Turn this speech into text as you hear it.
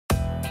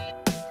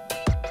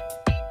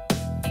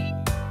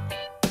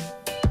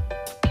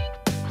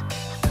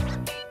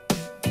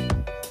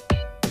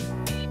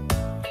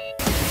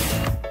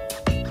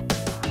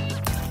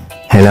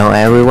Hello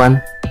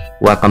everyone,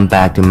 welcome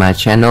back to my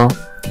channel.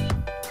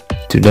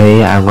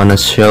 Today I wanna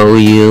show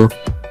you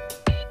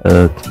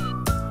a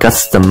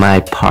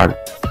customized part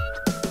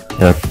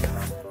of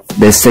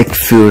Beserk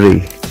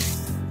Fuhrer.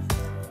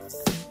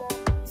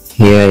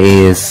 Here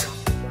is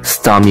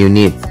Storm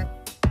unit.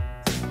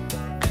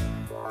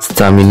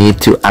 Storm unit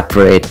to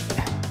upgrade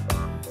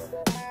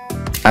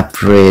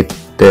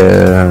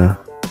the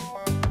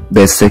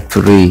Beserk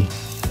Fuhrer.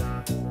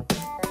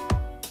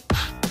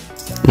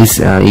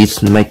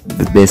 It make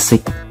the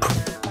basic.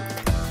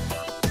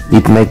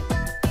 It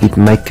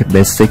make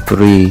Beserk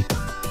Fuhrer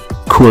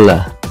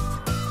cooler.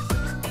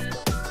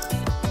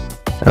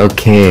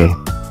 Okay.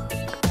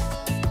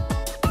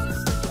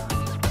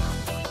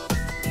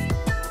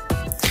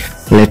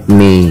 Let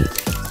me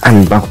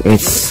unbox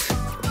it.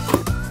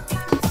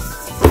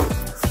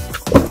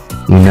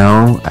 You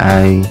know,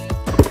 I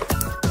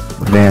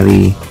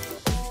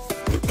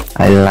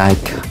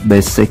like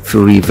Beserk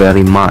Fuhrer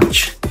very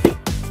much.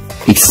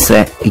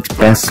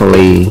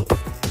 Especially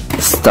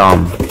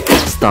Storm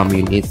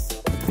unit.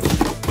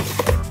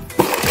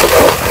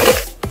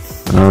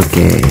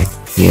 Okay,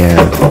 here.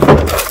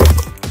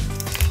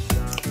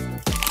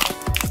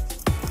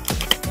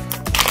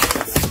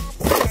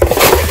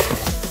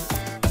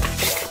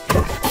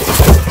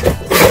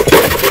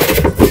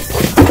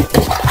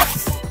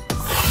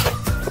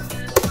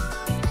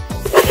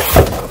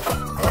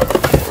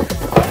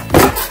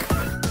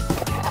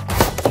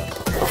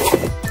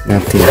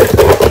 Nothing.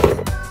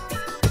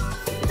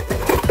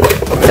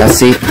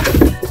 That's it.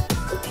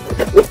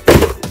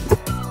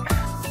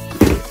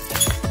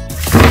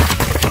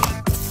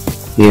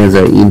 Here's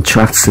the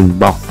instruction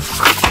box.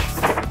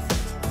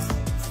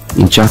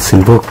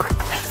 Instruction book.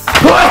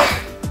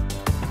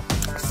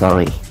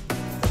 Sorry.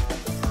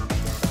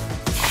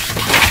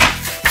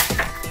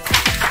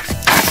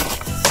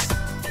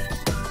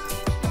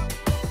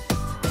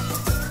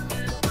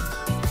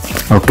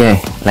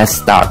 Okay, let's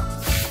start.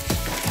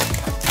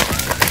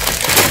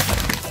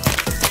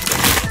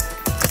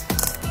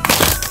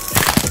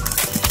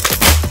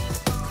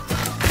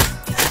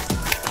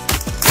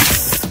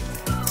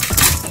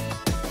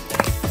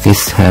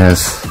 This has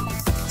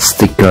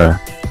sticker,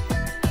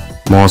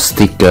 more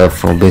sticker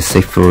for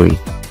Beserk Fuhrer.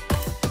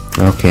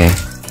 Okay.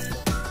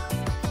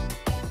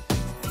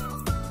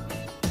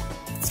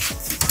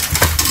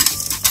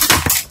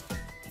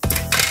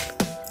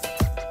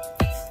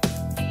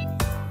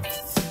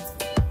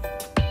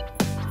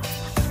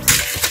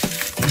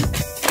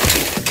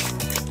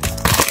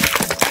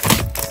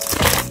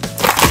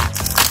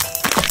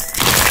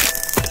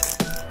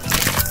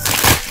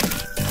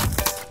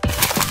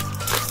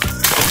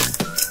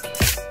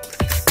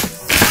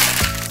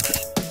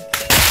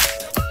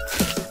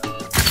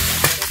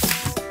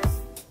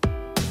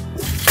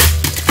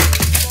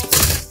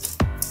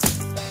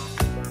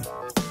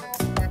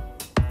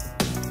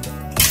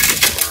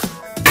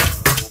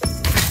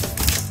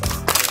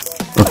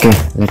 Okay,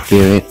 let's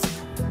do it.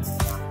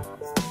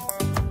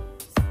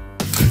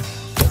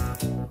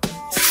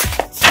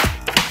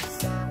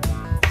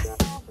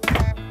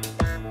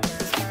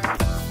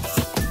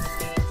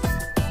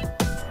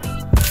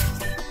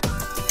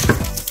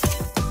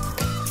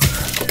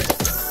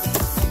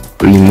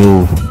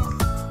 Remove.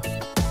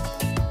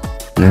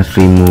 Let's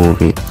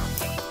remove it.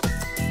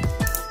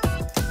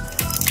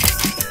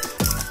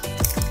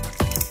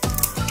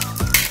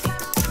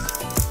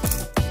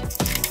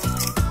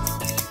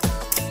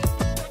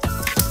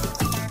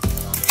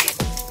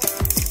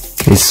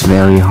 It's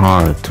very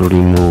hard to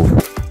remove.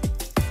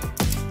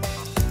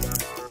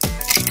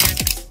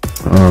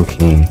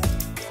 Okay,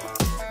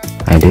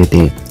 I did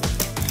it.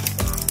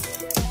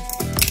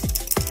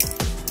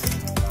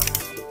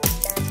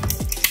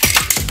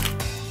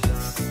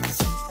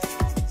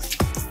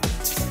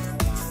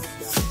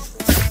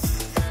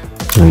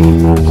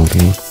 Remove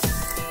it.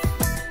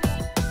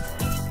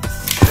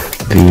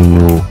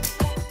 Remove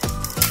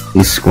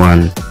this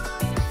one.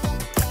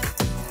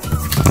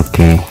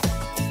 Okay.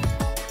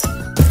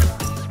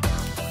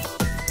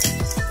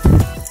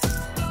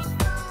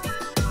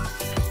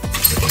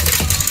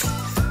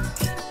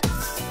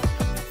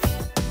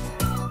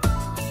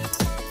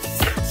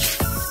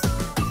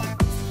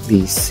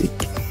 Basic.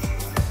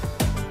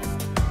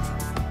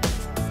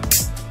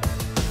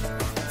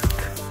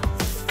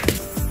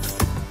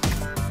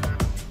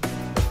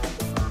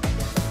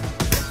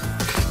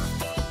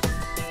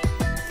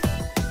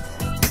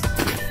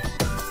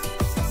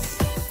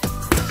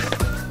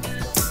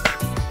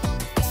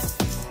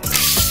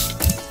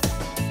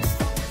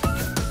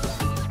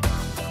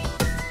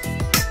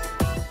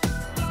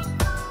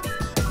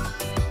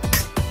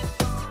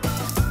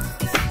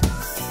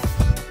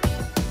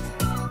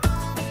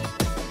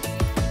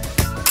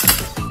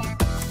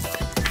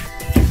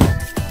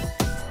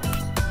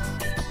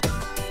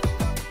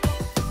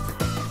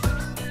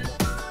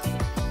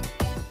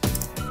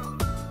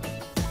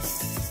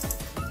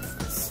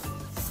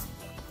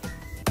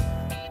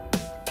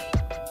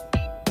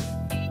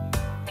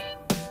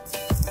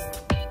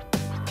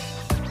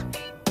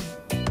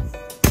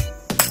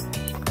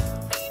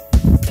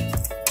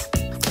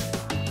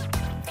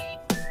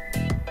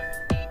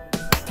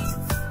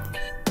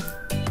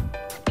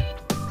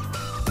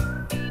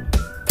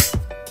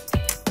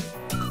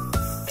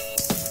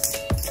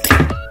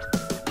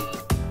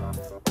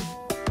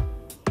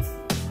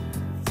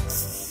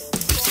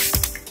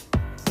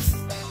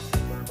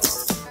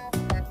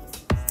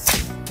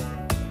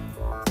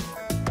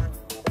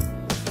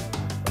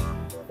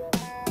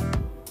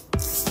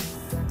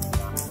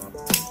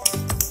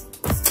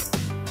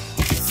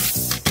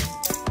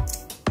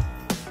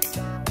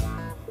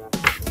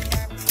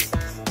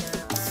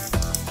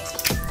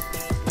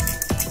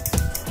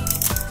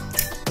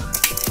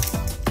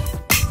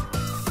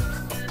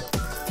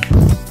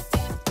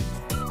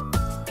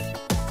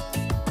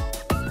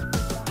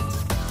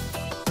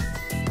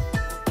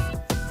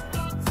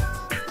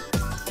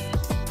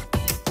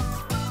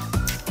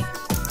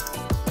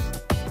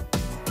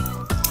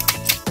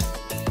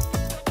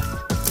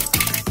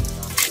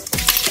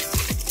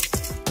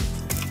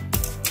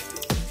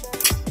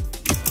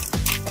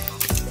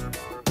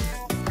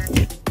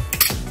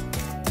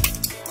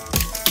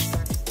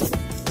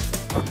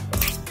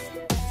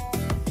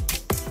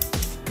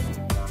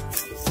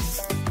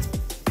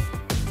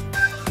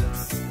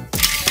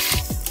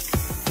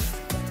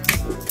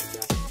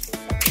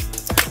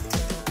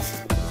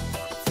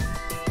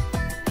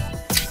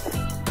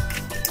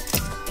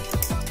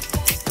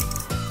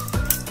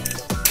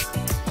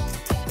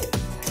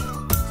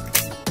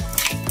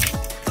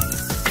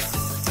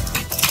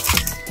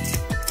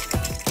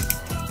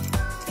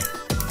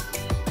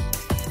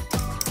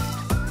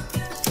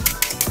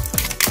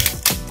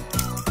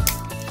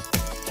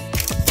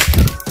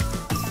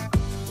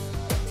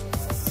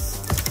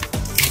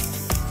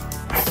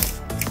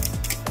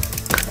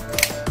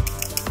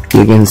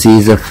 You can see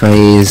the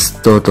face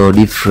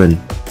totally different.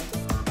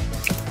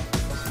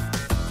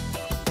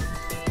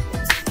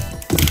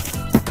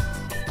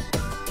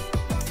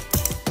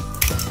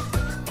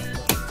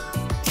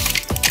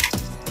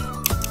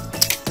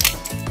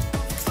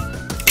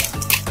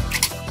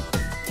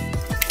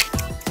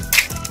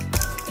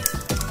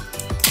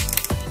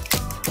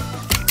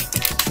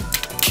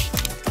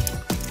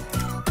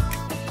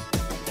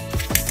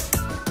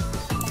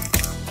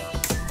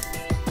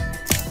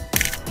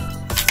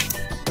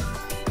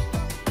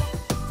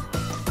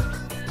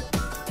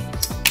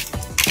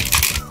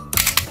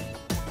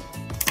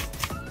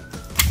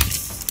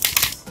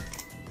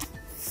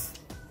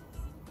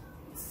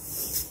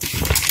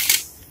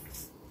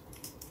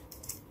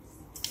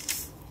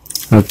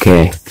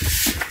 Okay,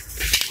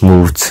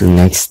 move to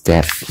next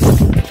step.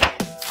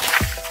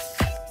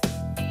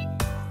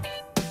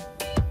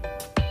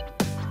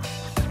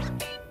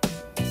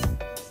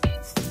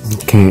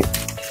 Okay,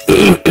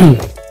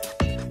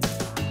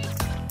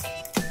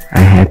 I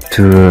have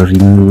to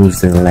remove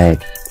the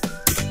leg.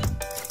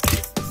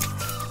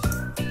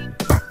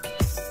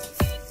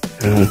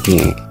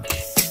 Okay,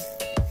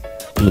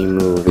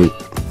 remove it.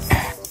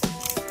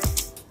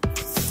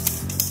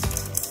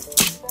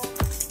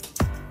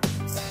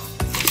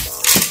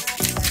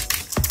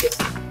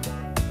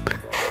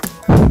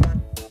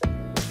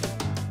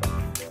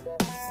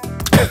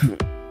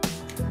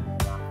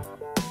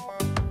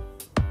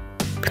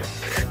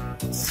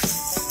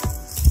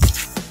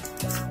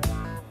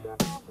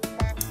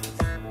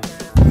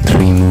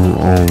 Remove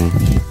all.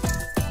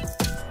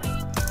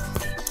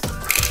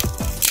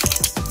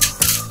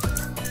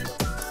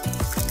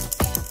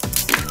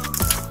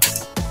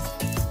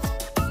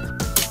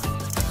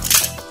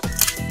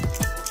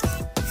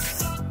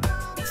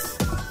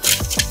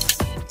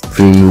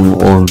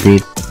 Remove all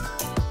this.